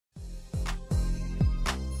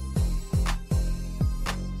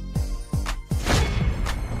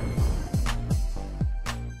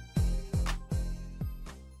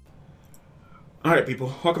Alright,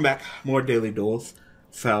 people, welcome back. More Daily Duels.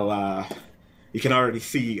 So, you can already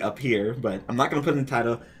see up here, but I'm not going to put in the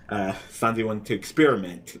title, Stonzy wanted to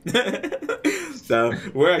experiment. So,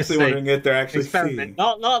 we're Just actually say wondering if they're actually experiment,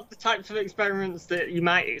 seeing. not the types of experiments that you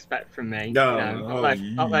might expect from me. No,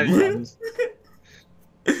 Not those ones.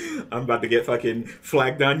 I'm about to get fucking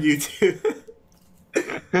flagged on YouTube.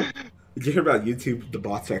 Did you hear about YouTube? The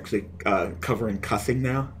bots are actually covering cussing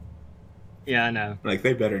now. Yeah, I know. Like,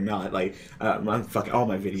 they better not. Like, fucking all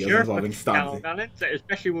my videos Sure, involving fucking count Stonzy. on it,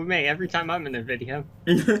 especially with me. Every time I'm in a video,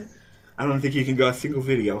 I don't think you can go a single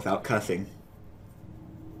video without cussing.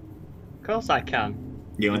 of course I can.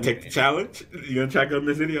 You want to take the challenge? You want to try going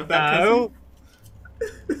this video without cussing?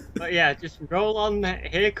 No, but yeah, just roll on.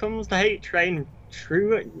 Here comes the hate train.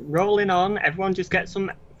 True, rolling on. Everyone just get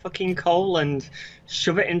some fucking coal and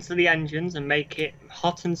shove it into the engines and make it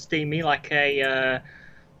hot and steamy like a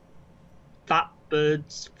fat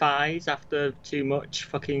bird's thighs after too much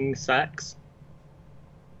fucking sex.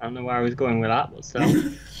 I don't know where I was going with that, but still.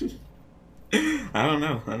 I don't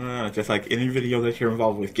know. Just like any video that you're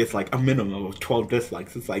involved with gets like a minimum of 12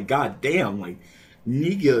 dislikes. It's like, god damn, like,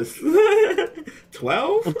 niggas.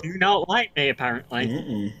 12? People do not like me, apparently.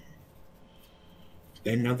 Mm-mm.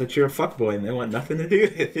 They know that you're a fuckboy and they want nothing to do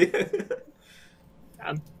with it.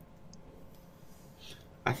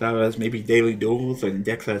 I thought it was maybe Daily Duels and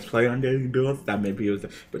Dex has play on Daily Duels. That maybe it was,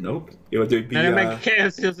 but nope. It would be. And then Mega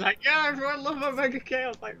Chaos is like, yeah, everyone loves my Mega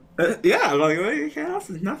Chaos. Like, yeah, like Mega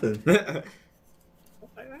Chaos is nothing. I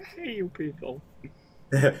hate you people.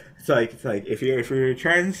 It's like if you're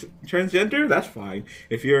transgender, that's fine.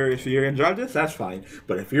 If you're androgynous, that's fine.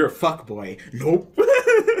 But if you're a fuckboy, nope.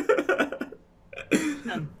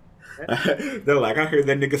 They're like, I heard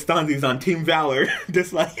that nigga Stonzy's on Team Valor.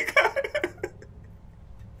 Just like,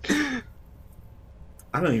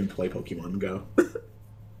 I don't even play Pokemon Go.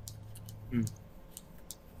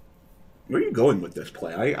 Where are you going with this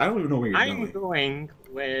play? I don't even know where you're going. I'm going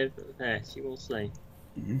with this. You will see.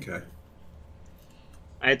 Okay.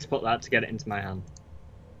 I had to put that to get it into my hand.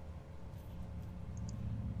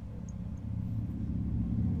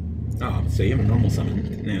 Oh, so you have a normal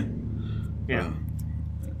summon. Yeah. Yeah. Wow.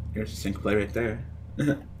 There's a sync play right there.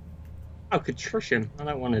 I could trush him. I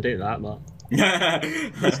don't want to do that, but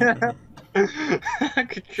I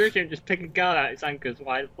could trush him, just pick a guard out his anchors.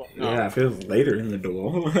 Why the fuck not? Yeah, if it was later in the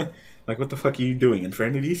duel. Like, what the fuck are you doing,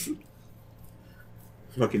 Infinities?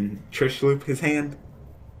 Fucking Trish loop his hand?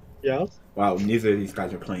 Yes. Wow, neither of these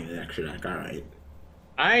guys are playing an extra deck, alright.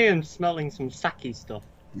 I am smelling some Saki stuff.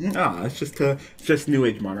 Oh, it's just New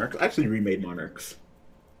Age Monarchs. I actually remade Monarchs.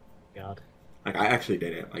 God. Like, I actually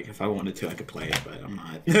did it. Like, if I wanted to, I could play it, but I'm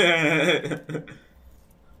not.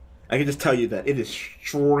 I can just tell you that it is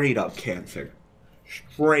straight up cancer.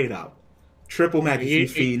 Straight up. Triple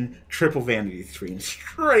Majesty's Fiend, triple Vanity's Fiend.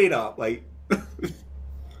 Straight up, like...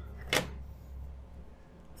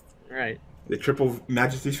 Right. The triple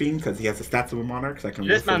Majesty's Fiend, because he has the stats of a Monarch, so I can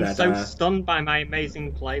This man's that, so stunned by my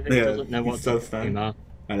amazing play that he doesn't know what's so stunned.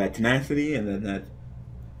 That Tenacity, and then that...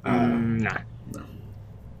 nah. No.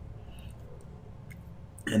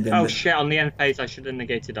 And then shit, on the end phase I should have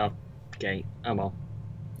negated our gate. Oh well.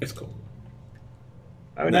 It's cool.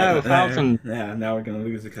 Oh no, 1,000. Yeah, now we're gonna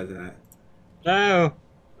lose because of that. No!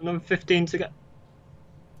 Another 15 to go.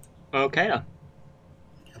 Okay then.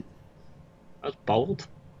 That's bold.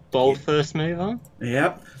 Bold first move, huh?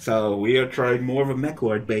 Yep, so we are trying more of a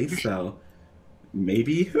Meklord base, so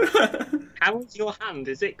maybe. How is your hand?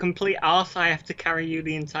 Is it complete arse I have to carry you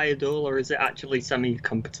the entire duel, or is it actually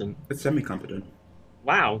semi-competent? It's semi-competent.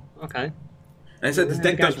 Wow, okay. And I said this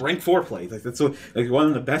deck does rank 4 plays. Like, that's what, like, one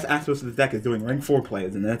of the best aspects of the deck is doing rank 4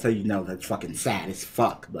 plays, and that's how you know that's fucking sad as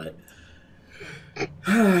fuck, but...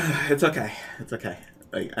 it's okay. It's okay.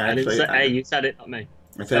 Like, hey, you said it, not me.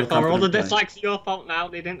 So far, all the dislikes are your fault now.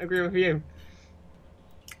 They didn't agree with you.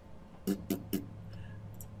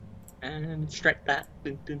 And strike that.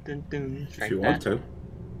 Dun, dun, dun, dun. Strike if you want to.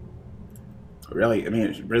 Really, I mean,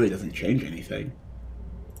 it really doesn't change anything.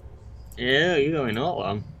 Yeah, you're going all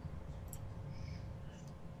on.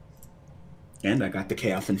 And I got the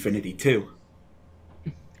Chaos Infinity too.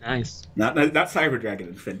 Nice. Not Cyber Dragon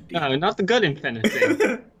Infinity. No, not the good Infinity.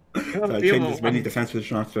 So I changed as many defense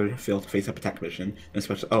response to field to face up attack mission.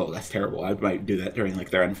 Especially, oh, that's terrible. I might do that during like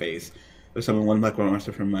their end phase. If summon one Meklord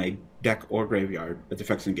monster from my deck or graveyard with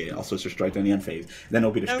effects engaged, also it's destroyed during the end phase. Then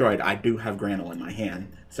it'll be destroyed. I do have Granule in my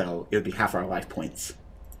hand, so it would be half our life points.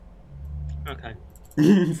 Okay.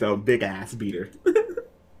 So big ass beater.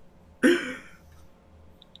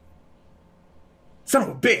 Son of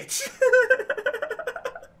a bitch!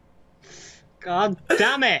 God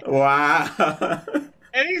damn it! Wow.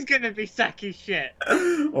 And he's gonna be sacky shit.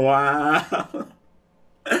 Wow.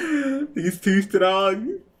 He's too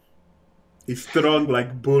strong. He's strong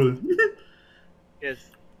like bull. Yes.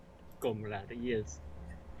 Comrade, he is.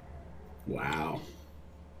 Wow.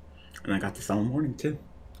 And I got the Solemn Warning too.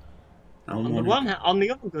 On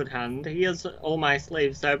the other good hand, he has all my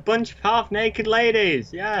sleeves, so a bunch of half-naked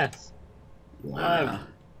ladies, yes. Wow.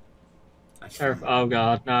 Oh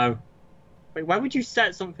god, no. Wait, why would you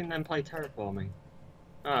set something then play terraforming?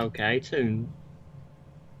 Oh, okay, tune.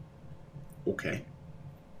 Okay.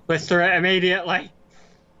 Blister it immediately.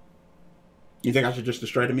 You think I should just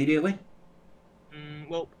destroy it immediately?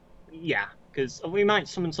 Well, yeah, because we might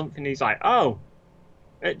summon something he's like, oh,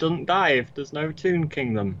 it doesn't die if there's no Toon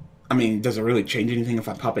Kingdom. I mean, does it really change anything if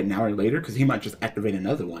I pop it now or later? Because he might just activate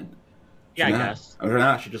another one. Yeah, I guess. Or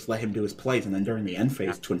not, I should just let him do his plays, and then during the end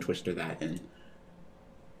phase, Twin Twister that in.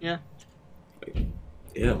 Yeah. Like,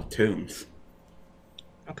 ew, Toons.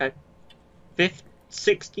 Okay.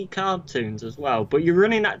 60 card tunes as well, but you're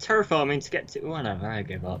running that terraforming to get to whatever. I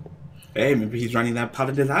give up. Hey, maybe he's running that Pot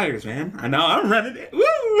of Desires, man. I know I'm running it. Woo!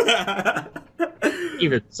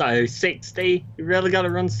 Even so, 60. You really got to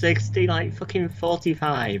run 60, like fucking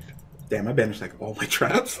 45. Damn, I banished like all my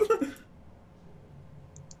traps.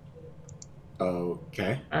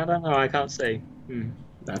 Okay. I don't know. I can't see.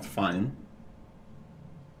 That's fine.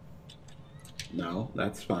 No,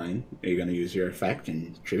 that's fine. Are you gonna use your effect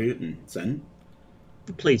and tribute and send?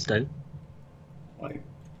 Please do. Like,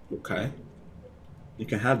 okay. You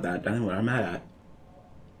can have that, down where I'm at.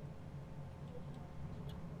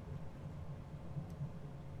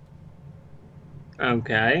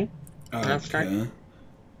 Okay. That's right. Can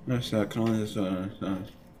only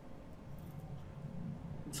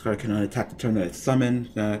this card can only attack the turn that it's summoned.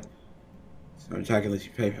 So attack unless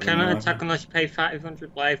you pay. Cannot attack unless you pay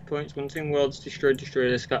 500 life points. When Team Worlds destroy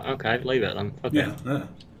this card. Okay, leave it then. Okay. Yeah.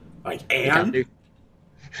 Like, and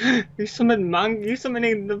you summoned you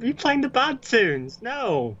summoning. You playing the bad tunes?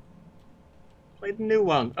 No. Play the new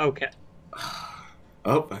one. Okay.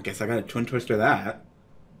 Oh, I guess I got a Twin Twister that.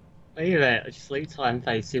 Leave it. Just leave till end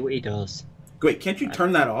phase. See what he does. Wait, can't you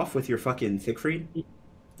turn that off with your fucking Siegfried?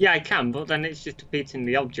 Yeah, I can, but then it's just defeating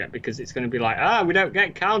the object because it's going to be like, we don't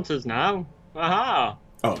get counters now. Aha.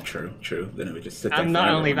 Oh, true. Then it would just sit there. And not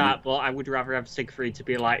only that, but I would rather have Siegfried to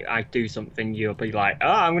be like, I do something, you'll be like,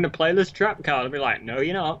 I'm going to play this trap card. I'll be like, no,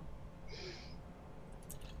 you're not.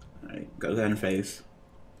 Alright, go to end phase.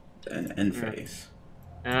 Then end phase.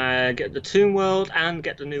 Get the Toon World and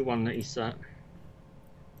get the new one that he set.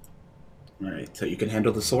 Alright, so you can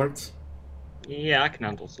handle the swords? Yeah, I can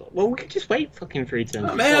handle swords. Well, we can just wait fucking 3 turns.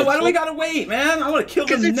 Oh, man, why do we gotta wait, man? I want to kill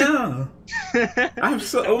them now. I'm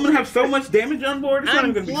gonna have so much damage on board. It's not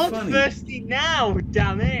even gonna be funny. I'm bloodthirsty now,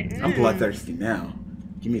 damn it. I'm bloodthirsty now.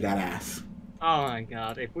 Give me that ass. Oh my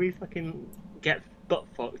god, if we fucking get butt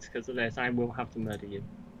fucked because of this, I will have to murder you.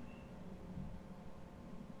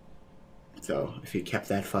 So, if you kept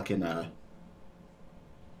that fucking, I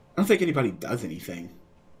don't think anybody does anything.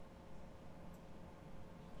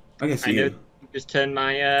 I guess you. Just turn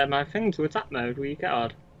my my thing to attack mode with your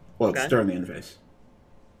card. Well, it's during the end phase.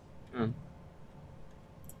 Oh.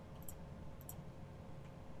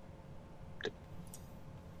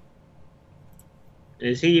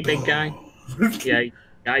 Is he your big guy?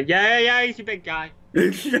 Yeah, he's your big guy.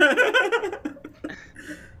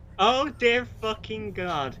 Oh dear fucking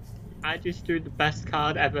god. I just drew the best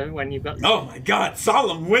card ever when you got... Oh my god,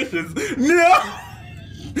 Solemn Wishes! No!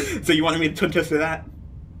 So you wanted me to Twin Twister that?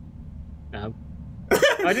 No.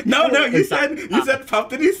 No, you said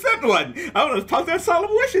pop and he sent one. I want to pop their Solemn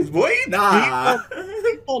Wishes, boy. Nah.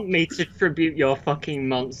 You want me to tribute your fucking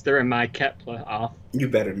monster and my Kepler off? You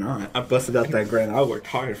better not. I busted out that grand. I worked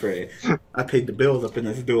hard for it. I paid the bills up in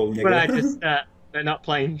this duel, nigga. But I just, they're not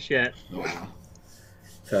playing shit. Wow.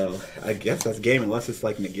 So, I guess that's game, unless it's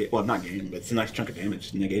like negate. Well, not game, but it's a nice chunk of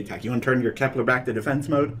damage. Negate attack. You want to turn your Kepler back to defense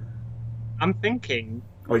mode? I'm thinking,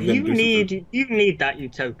 you need that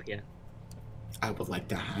Utopia. I would like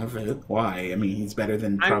to have it. Why? I mean, he's better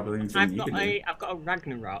than probably anything you can do. I've got a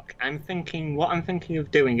Ragnarok. What I'm thinking of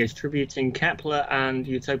doing is tributing Kepler and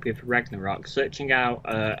Utopia for Ragnarok, searching out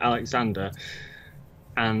Alexander,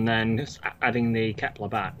 and then adding the Kepler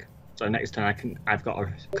back. So next time I've got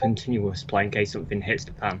a continuous play in case something hits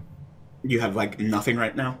the fan. You have like nothing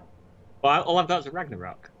right now? Well, all I've got is a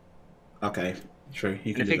Ragnarok. Okay, sure.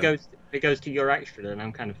 You can if it goes to your extra, then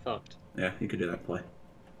I'm kind of fucked. Yeah, you could do that play.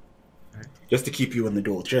 Right. Just to keep you in the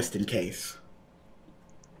duel, just in case.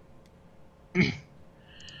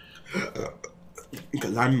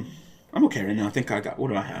 Because I'm okay right now. I think I got... What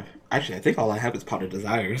do I have? Actually, I think all I have is Pot of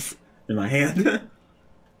Desires in my hand.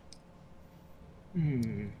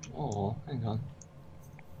 Oh, hang on.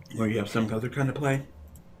 Or you have some other kind of play?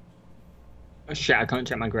 Oh shit, I can't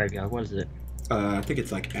check my graveyard. What is it? I think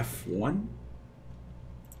it's like F1.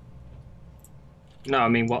 No, I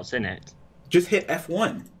mean, what's in it? Just hit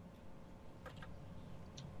F1.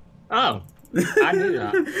 Oh, I knew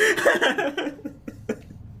that.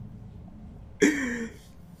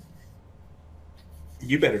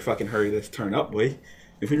 You better fucking hurry this turn up, boy.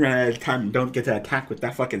 If we run out of time and don't get to attack with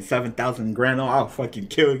that fucking 7,000 grano, I'll fucking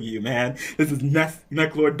kill you, man. This is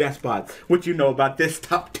Meklord Deskbot. What you know about this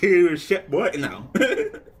top tier shit, boy? No.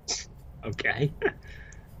 Okay.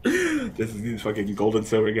 This is these fucking gold and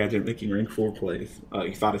silver gadget making rank 4 plays.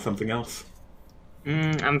 You thought of something else?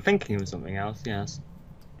 I'm thinking of something else, yes.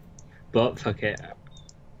 But fuck it.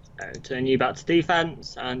 I'll turn you back to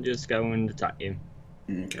defense and just go and attack you.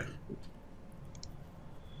 Okay.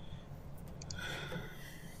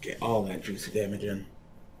 Get all that juicy damage in.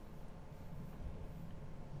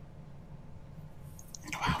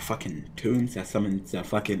 Wow, fucking tunes that summons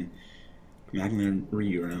fucking Magna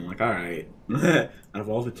Ryu, and I'm like, alright. Out of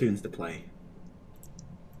all the tunes to play.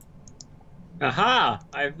 Aha!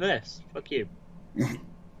 I have this. Fuck you. I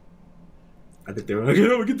think they were like,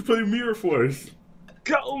 yeah, we get to play Mirror Force.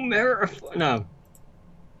 Go Mirror Force! No.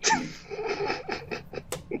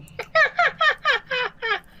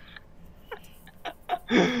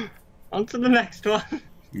 On to the next one.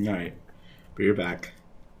 Alright. But you're back.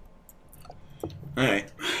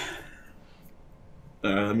 Alright.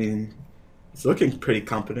 I mean, it's looking pretty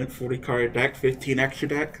competent. 40 card deck, 15 extra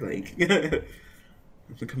deck. Like, to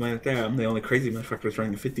come out there, I'm the only crazy motherfucker that's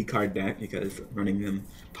running a 50 card deck because I'm running them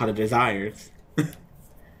Pot of Desires.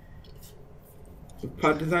 So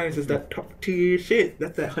Pot of Desires is that top tier shit.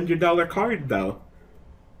 That's that $100 card, though.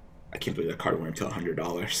 I can't believe that card went until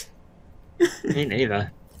 $100. Me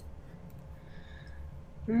neither.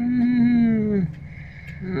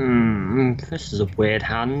 This is a weird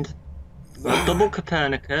hand. Well, double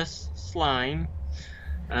Copernicus, Slime,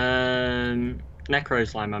 Necro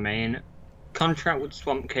Slime, I mean, Contract with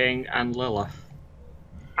Swamp King, and Lilith.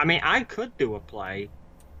 I mean, I could do a play,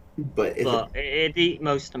 but it'd eat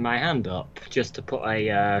most of my hand up just to put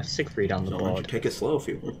a Siegfried on the board. Why don't you take it slow if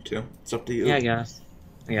you want to? It's up to you. Yeah, I guess.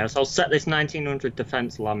 Yes, I'll set this 1900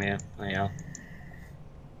 defense Lamia. There you go.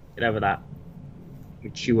 Get over that.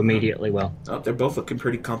 Which you immediately will. Oh, they're both looking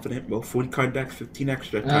pretty confident. Both 40 card decks, 15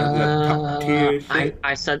 extra. Top tier shit.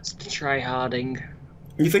 I sensed tryharding.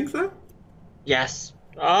 You think so? Yes.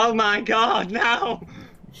 Oh my god, no!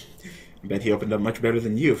 I bet he opened up much better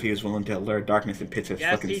than you if he was willing to alert darkness and pitch his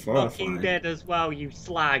fucking slow. Yes, he's fucking dead as well, you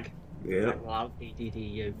slag. Yeah. Well, I'll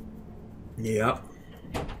DDD you. Yep.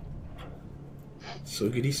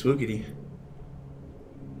 Swoogity swoogity.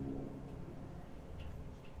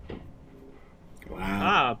 Wow.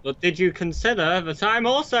 Ah, but did you consider that I'm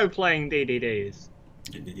also playing DDDs?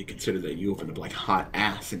 And did you consider that you opened up like hot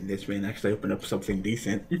ass and this man actually opened up something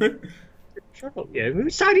decent? Shut up, you.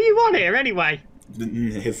 Whose side are you on here, anyway?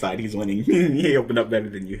 His side, he's winning. He opened up better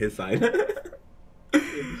than you, his side.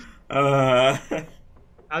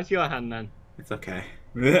 How's your hand, then? It's okay.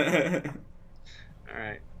 Alright.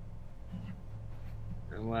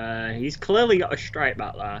 Well, he's clearly got a strike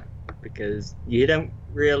back there, because you don't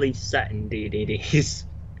really set in DDDs.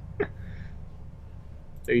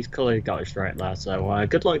 So he's clearly got a strike there, so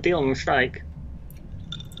good luck dealing with strike.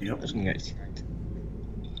 Yep. Doesn't get striked.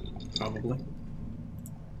 Probably.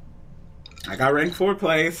 I got rank 4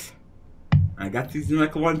 plays. I got these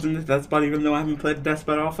Mecha ones in this Deskbot even though I haven't played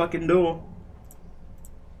Deskbot all fucking duel.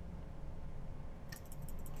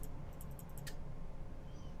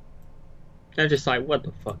 They're just like, what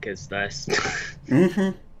the fuck is this?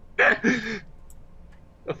 Mm-hmm.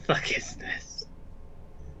 The fuck is this?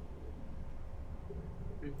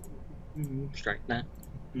 Strike that.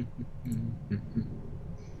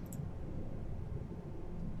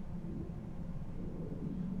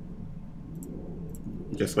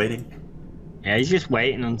 Just waiting. Yeah, he's just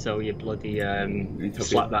waiting until you bloody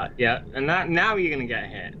slap that. Yeah, and now you're gonna get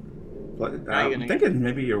hit. But, I'm thinking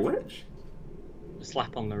maybe your witch. A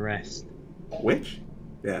slap on the wrist. Witch?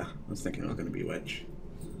 Yeah, I was thinking it was gonna be witch.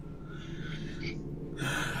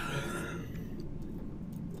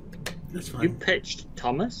 That's fine. You pitched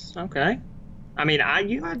Thomas, okay. I mean,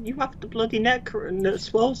 you have the bloody neck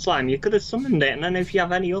swirl slime. You could have summoned it, and then if you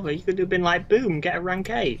have any other, you could have been like, boom, get a rank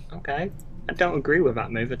 8. Okay. I don't agree with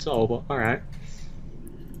that move at all, but alright.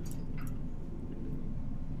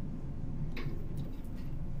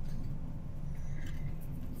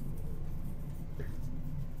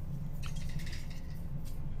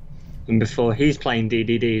 And before he's playing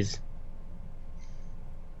DDDs.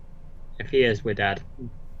 If he is, we're dead.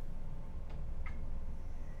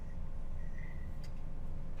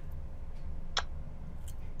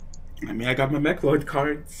 I mean, I got my Meklord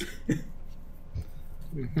cards.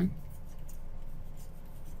 Mm-hmm.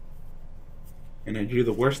 And I drew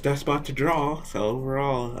the worst Deskbot to draw, so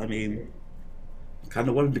overall, I mean, kind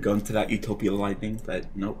of wanted to go into that Utopia Lightning, but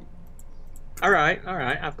nope. Alright,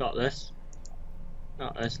 I've got this.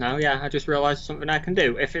 Got this now, yeah, I just realised something I can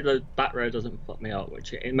do. If the back row doesn't fuck me up,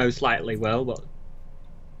 which it most likely will, but...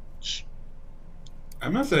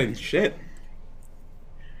 I'm not saying shit.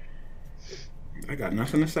 I got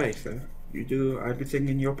nothing to say, so you do everything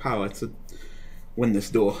in your power to win this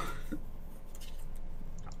duel.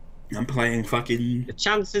 I'm playing fucking... The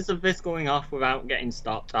chances of this going off without getting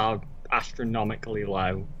stopped are astronomically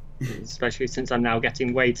low. Especially since I'm now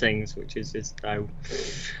getting waitings, which is just low.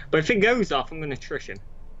 But if it goes off, I'm going to trish him.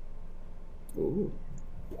 Ooh.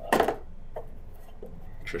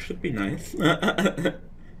 Trish would be nice. Mm-hmm.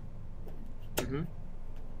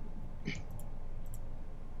 Get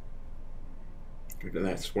rid of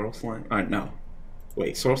that Swirl Slime. No.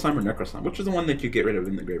 Wait, Swirl Slime or Necro Slime? Which is the one that you get rid of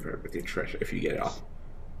in the graveyard with your Trish if you get it off?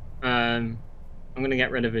 I'm going to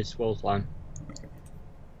get rid of his Swirl Slime. Okay.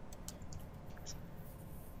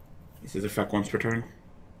 Is his effect once per turn?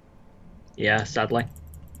 Yeah, sadly.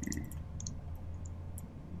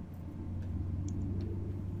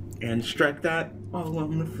 And strike that all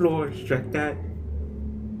on the floor. Strike that.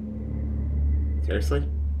 Seriously?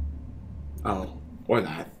 Oh, or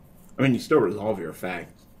that. I mean, you still resolve your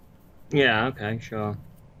effect. Yeah, okay, sure.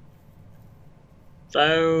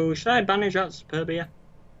 So, should I banish out Superbia?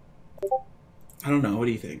 I don't know. What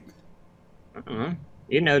do you think? I don't know.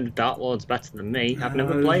 You know the Dark Lord's better than me. I've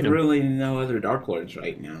never played him. There's really no other Dark Lords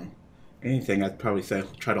right now. Anything, I'd probably say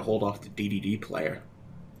try to hold off the DDD player.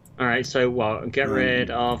 Alright, so what? Get rid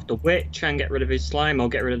of the Witch and get rid of his slime, or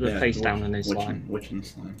get rid of the face down on his slime? Witch and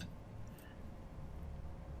slime.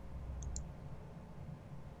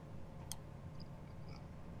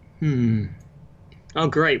 Oh,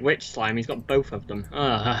 great, Witch slime. He's got both of them.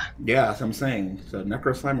 Yeah, that's what I'm saying. So,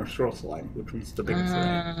 Necro Slime or Swirl Slime? Which one's the biggest threat?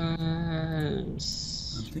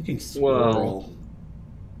 I'm thinking Swirl.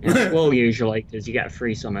 Yeah, Swirl usually, because you get a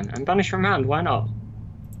free summon. And banish from hand, why not?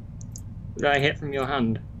 Did I hit from your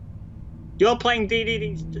hand? You're playing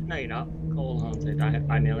DDD. No, you're not. Cold Haunted.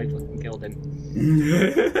 I nearly fucking killed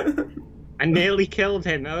him. I nearly killed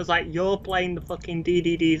him. I was like, you're playing the fucking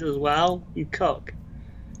DDDs as well? You cook.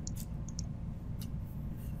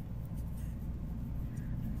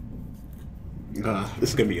 This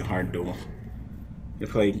is gonna be a hard duel. You're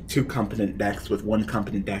playing two competent decks with one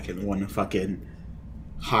competent deck and one fucking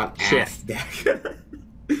hot ass deck.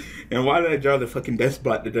 And why did I draw the fucking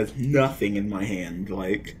Deskbot that does nothing in my hand?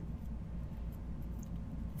 Like,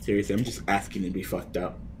 seriously, I'm just asking to be fucked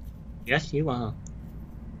up. Yes, you are.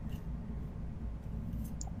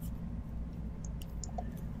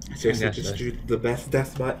 Seriously, just do the best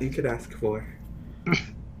Deskbot you could ask for.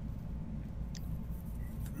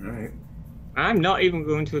 Alright. I'm not even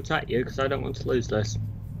going to attack you because I don't want to lose this.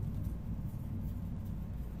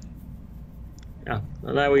 Yeah,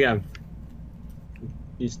 well, there we go.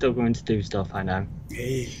 You're still going to do stuff, I know.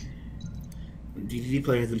 Hey. DDD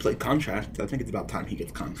player hasn't played Contract. I think it's about time he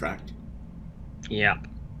gets Contract. Yep.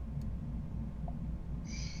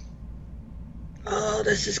 Oh,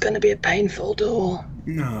 this is going to be a painful duel.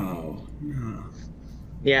 No.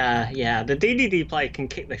 Yeah, the DDD player can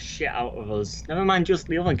kick the shit out of us. Never mind just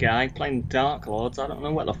the other guy playing Dark Lords. I don't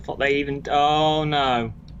know what the fuck they even... Oh,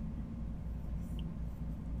 no.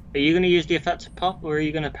 Are you going to use the effect of pop, or are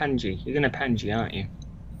you going to Penji? You're going to Penji, aren't you?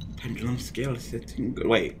 Pendulum scale is sitting good.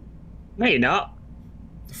 Wait. No, you're not.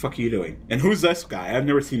 The fuck are you doing? And who's this guy? I've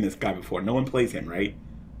never seen this guy before. No one plays him, right?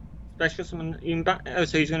 Special summon even back. Oh,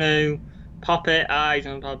 so he's going to pop it. He's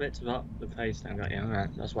going to pop it to the face. I got you.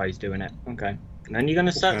 Alright, that's why he's doing it. Okay. And then you're going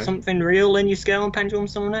to set something real in your scale and pendulum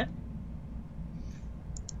summon it?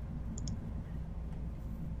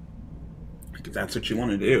 If that's what you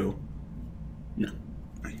want to do. No.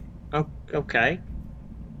 Oh, okay.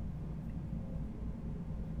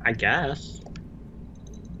 I guess.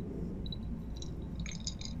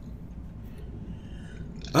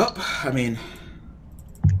 Oh, I mean...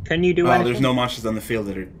 Can you do anything? There's no monsters on the field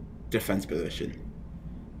that are defense position.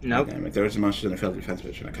 Nope. Okay, if there was a monster in the field defense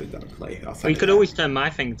position, I could have done a play. Well, you could always turn my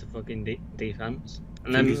thing to fucking defense.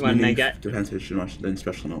 And then when they get... Defense position monster, then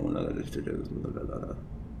special no one...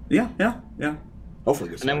 Yeah. Hopefully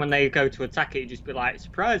this. And then when they go to attack it, you just be like,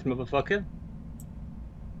 surprise, motherfucker.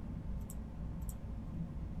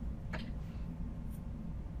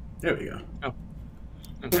 There we go. Oh.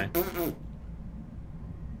 Okay.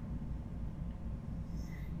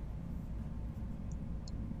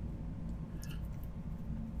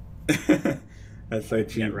 That's so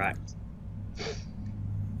cheap. Get right.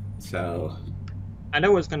 So I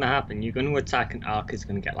know what's going to happen. You're going to attack and Ark is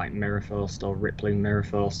going to get like Mirror Forced or Rippling Mirror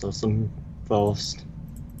Forced or some Forced.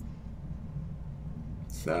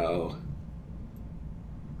 So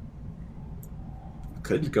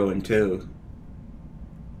could go into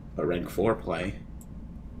a rank 4 play.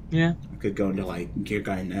 Yeah. I could go into like Gear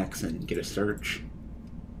Guy next and get a search.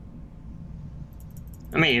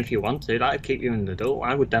 I mean, if you want to, that'd keep you in the duel.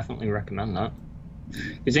 I would definitely recommend that.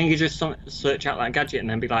 Because then you just search out that gadget and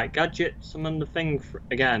then be like, gadget, summon the thing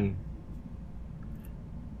again.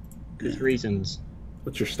 There's reasons.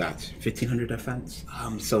 What's your stats? 1500 defense?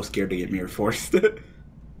 I'm so scared to get mirror forced.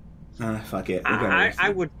 Fuck it. I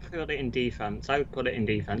would put it in defense. I would put it in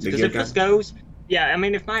defense. Because if this goes, yeah, I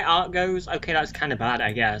mean, if my Ark goes, okay, that's kind of bad,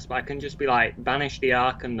 I guess. But I can just be like, banish the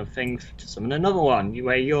Ark and the thing to summon another one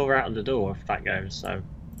where you're out of the door if that goes. So,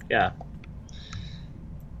 yeah.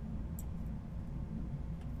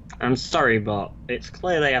 I'm sorry, but it's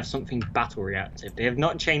clear they have something battle reactive. They have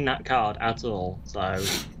not chained that card at all, so...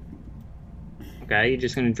 Okay, you're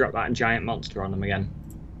just going to drop that giant monster on them again.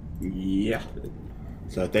 Yeah.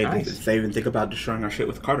 So if they even think about destroying our shit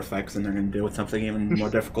with card effects, then they're going to deal with something even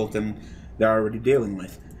more difficult than they're already dealing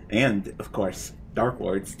with. And, of course, Dark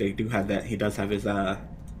Lords, they do have that. He does have his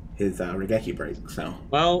Regeki break, so...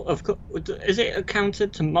 Well, of course, is it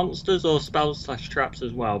accounted to monsters or spells/traps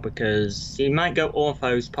as well? Because he might go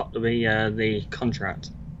Orthos, pop the contract.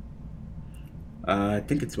 I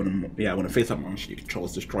think it's when a face-up monster you control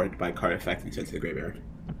is destroyed by a card effect and sent to the graveyard.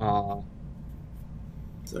 Oh.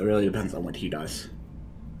 So it really depends on what he does.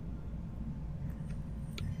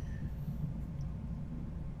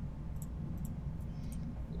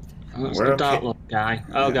 That's the Dark Lord guy.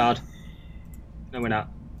 Oh, yeah. God. No, we're not.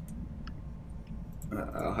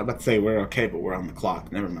 I'm about to say we're okay, but we're on the clock.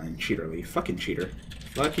 Never mind. Cheater Lee. Fucking cheater.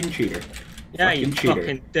 Fucking cheater. Yeah, fucking you cheater.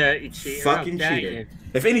 Fucking dirty cheater. Fucking cheater. You.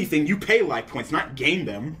 If anything, you pay life points, not gain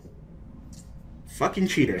them. Fucking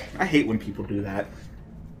cheater. I hate when people do that.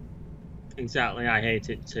 Exactly, I hate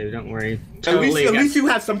it too, don't worry. Totally at least you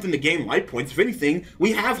have something to gain life points. If anything,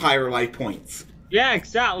 we have higher life points. Yeah,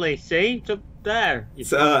 exactly. See? There.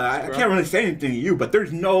 I can't really say anything to you, but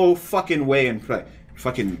there's no fucking way in play.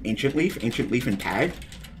 Fucking Ancient Leaf and tag.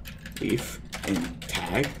 Leaf and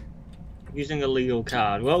tag. Using a legal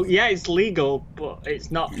card. Well, yeah, it's legal, but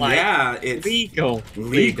it's not like... Yeah, it's... Legal,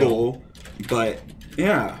 but...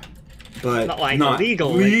 Yeah. But not like not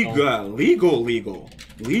legal. Legal.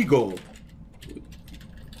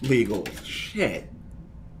 Shit.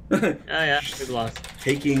 Oh, yeah, we've lost.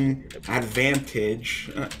 Taking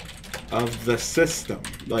advantage of the system.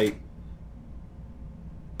 Like...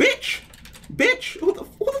 Bitch! Who the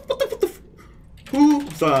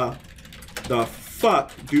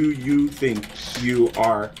fuck do you think you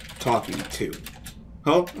are talking to?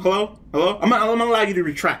 Hello? I'm gonna allow you to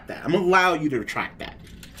retract that.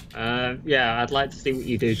 Yeah, I'd like to see what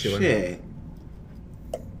you do to him. Shit.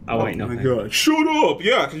 Oh, wait, no. Oh my god. Shut up!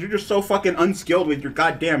 Yeah, because you're just so fucking unskilled with your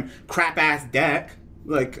goddamn crap-ass deck.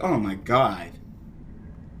 Like, oh my god.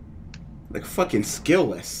 Like, fucking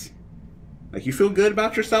skillless. Like, you feel good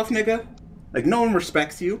about yourself, nigga? Like, no one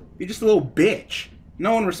respects you. You're just a little bitch.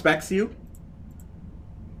 No one respects you.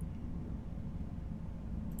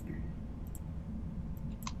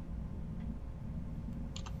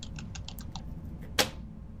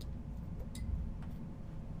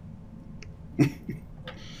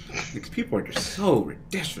 These people are just so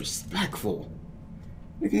disrespectful.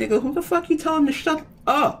 Like, nigga, who the fuck you telling to shut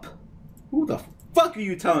up? Who the fuck are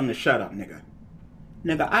you telling to shut up, nigga?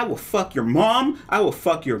 Nigga, I will fuck your mom. I will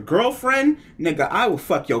fuck your girlfriend. Nigga, I will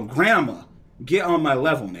fuck your grandma. Get on my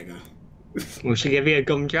level, nigga. Will she give you a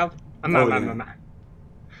gum job? Yeah,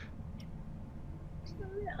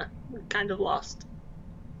 we're kind of lost.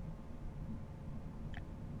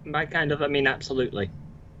 By kind of, I mean absolutely.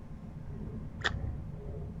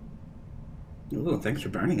 Ooh, thanks for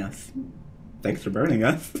burning us.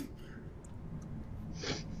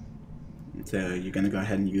 So you're gonna go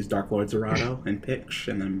ahead and use Dark Lord Zerato and pitch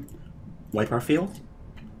and then wipe our field?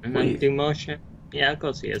 And then do motion? Yeah, of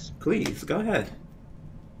course he is. Please, go ahead.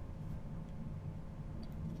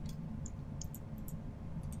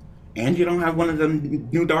 And you don't have one of them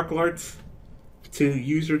new Dark Lords to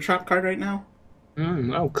use your trap card right now?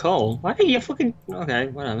 Oh, cool. Why are you fucking... Okay,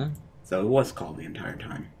 whatever. So it was called the entire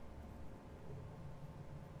time.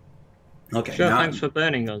 Okay, sure, thanks for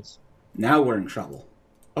burning us. Now we're in trouble.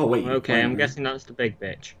 Oh, wait. Okay, I'm guessing that's the big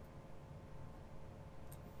bitch.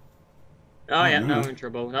 Oh, yeah, now we're in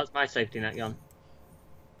trouble. That's my safety net gone.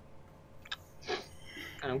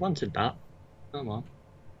 I wanted that. Oh, well.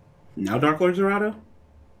 Now Dark Lord Zerato?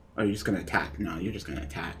 Or are you just going to attack? No, you're just going to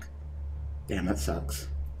attack. Damn, that sucks.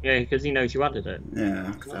 Yeah, because he knows you added it.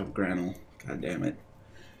 Yeah, because I have Granule. God damn it.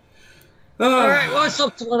 Alright, what's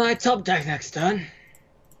up to when I top deck next turn?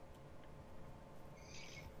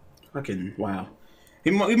 Fucking, wow. He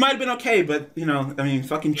might have been okay, but, you know, I mean,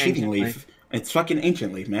 fucking Cheating Leaf. It's fucking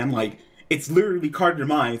Ancient Leaf, man. Like, it's literally card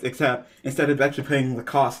demise, except instead of actually paying the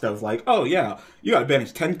cost of, like, oh, yeah, you gotta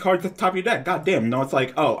banish 10 cards at the top of your deck. God damn. No, it's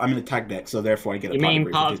like, oh, I'm in a tag deck, so therefore I get a You pocket mean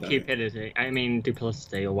break part to of do that. Cupidity? I mean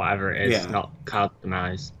Duplicity or whatever it is, Yeah. not card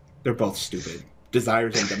demise. They're both stupid.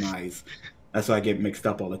 Desires and Demise. That's why I get mixed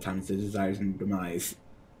up all the time. It's the Desires and Demise.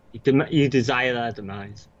 You desire their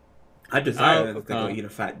demise. I desire that they go eat a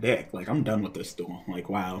fat dick. Like, I'm done with this duel. Like,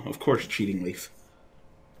 wow. Of course, Cheating Leaf.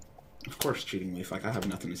 Of course, Cheating Leaf. Like, I have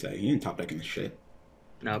nothing to say. You ain't top decking this shit.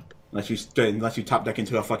 Nope. Unless you top deck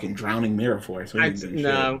into a fucking Drowning Mirror Force.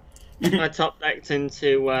 No. I top decked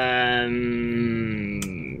into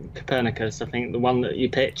Copernicus, I think, the one that you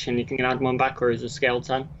pitch and you can add one back, or is a scale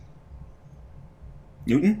 10?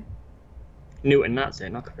 Newton? Newton, that's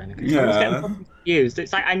it, not Copernicus. Yeah. I was getting confused.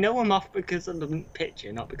 It's like I know I'm off because of the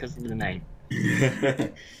picture, not because of the name.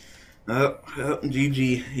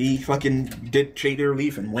 GG. He fucking did Cheater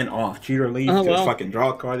Leaf and went off. Cheater Leaf, just fucking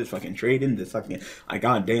draw a card, just fucking trade in, just fucking.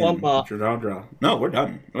 Goddamn. Draw. No, we're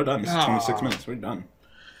done. We're done. It's 26 minutes. We're done.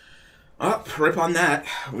 Oh, rip on that.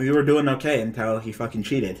 We were doing okay until he fucking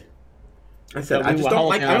cheated. I said, I just don't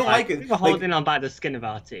like. I don't like it. We were holding on by the skin of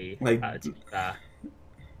our teeth.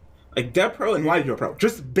 Like Dev Pro and Wide Pro,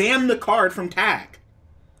 just ban the card from tag.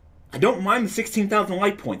 I don't mind the 16,000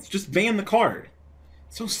 light points. Just ban the card.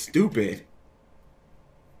 It's so stupid.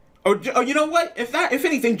 Oh, you know what? If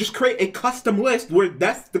anything, just create a custom list where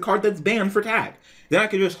that's the card that's banned for tag. Then I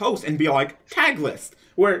could just host and be like tag list.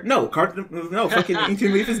 Where no fucking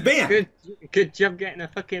Ancient Leaf is banned. Good job getting a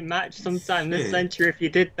fucking match sometime this century if you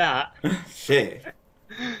did that. Shit.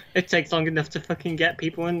 It takes long enough to fucking get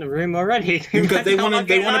people in the room already. Because they want to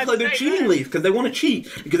play their Cheating Leaf, because they want to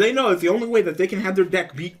cheat, because they know it's the only way that they can have their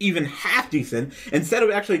deck be even half decent, instead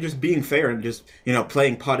of actually just being fair and just, you know,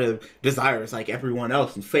 playing Pot of Desires like everyone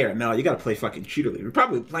else and fair. No, you gotta play fucking Cheater Leaf. You're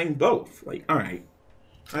probably playing both. Like, alright.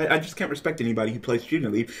 I just can't respect anybody who plays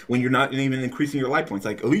Cheating Leaf when you're not even increasing your life points.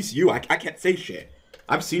 Like, at least you, I can't say shit.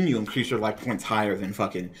 I've seen you increase your life points higher than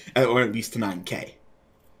fucking, or at least to 9k.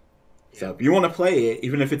 So if you want to play it,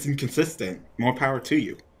 even if it's inconsistent, more power to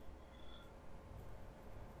you.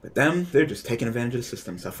 But them, they're just taking advantage of the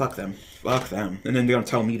system, so fuck them. Fuck them. And then they're going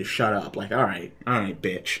to tell me to shut up. Like, alright,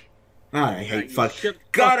 bitch. I hate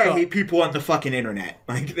I hate people on the fucking internet.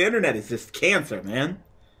 Like, the internet is just cancer, man.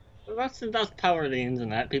 That's power of the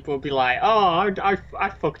internet. People will be like, oh, I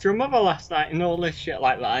fucked your mother last night and all this shit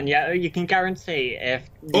like that. And yeah, you can guarantee if...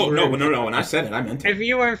 Oh, no, when I said it, I meant it. If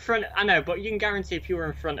you were in front... I know, but you can guarantee if you were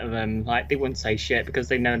in front of them, like, they wouldn't say shit because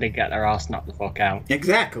they know they'd get their ass knocked the fuck out.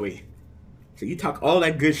 Exactly. So you talk all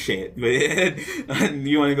that good shit, and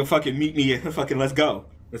you want to go fucking meet me, fucking let's go.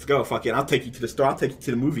 Let's go, fucking, I'll take you to the store, I'll take you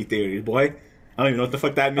to the movie theater, boy. I don't even know what the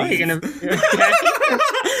fuck that means. Oh, you're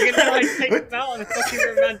gonna like take them out on a fucking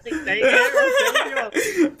romantic date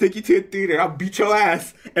here? Take you to a theater, I'll beat your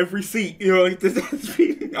ass every seat, you know, like this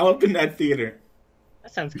all up in that theater.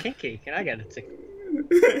 That sounds kinky. Can I get a ticket?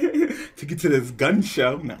 Ticket to this gun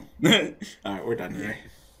show? No. Alright, we're done here.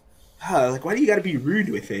 Like, why do you gotta be rude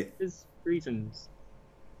with it? There's reasons.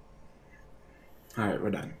 Alright,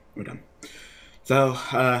 we're done. We're done. So,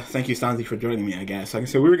 thank you, Stonzy, for joining me, I guess. Like I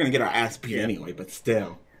said, we were going to get our ass beat anyway, but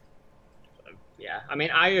still. Yeah, I mean,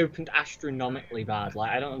 I opened astronomically bad. Like,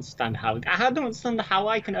 I don't understand how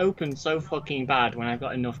I can open so fucking bad when I've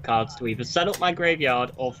got enough cards to either set up my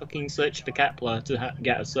graveyard or fucking search the Kepler to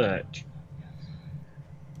get a search.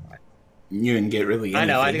 You didn't get really anything. I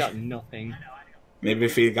know, I got nothing. Maybe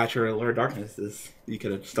if you got your Allure Darknesses, you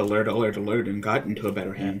could have just allured, and got into a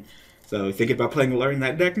better hand. So, thinking about playing Allure in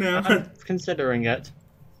that deck now? I'm considering it.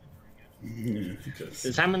 Yeah,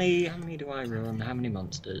 how many do I run? How many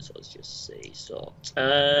monsters? Let's just see. Sort.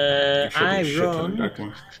 I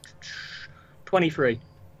run 23.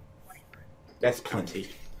 That's plenty.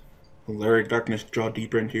 Allure Darkness, draw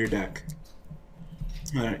deeper into your deck.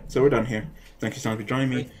 Alright, so we're done here. Thank you so much for joining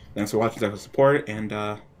me. Thanks for watching, thanks for support, and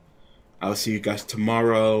I'll see you guys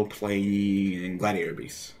tomorrow playing Gladiator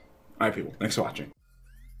Beasts. Alright, people. Thanks for watching.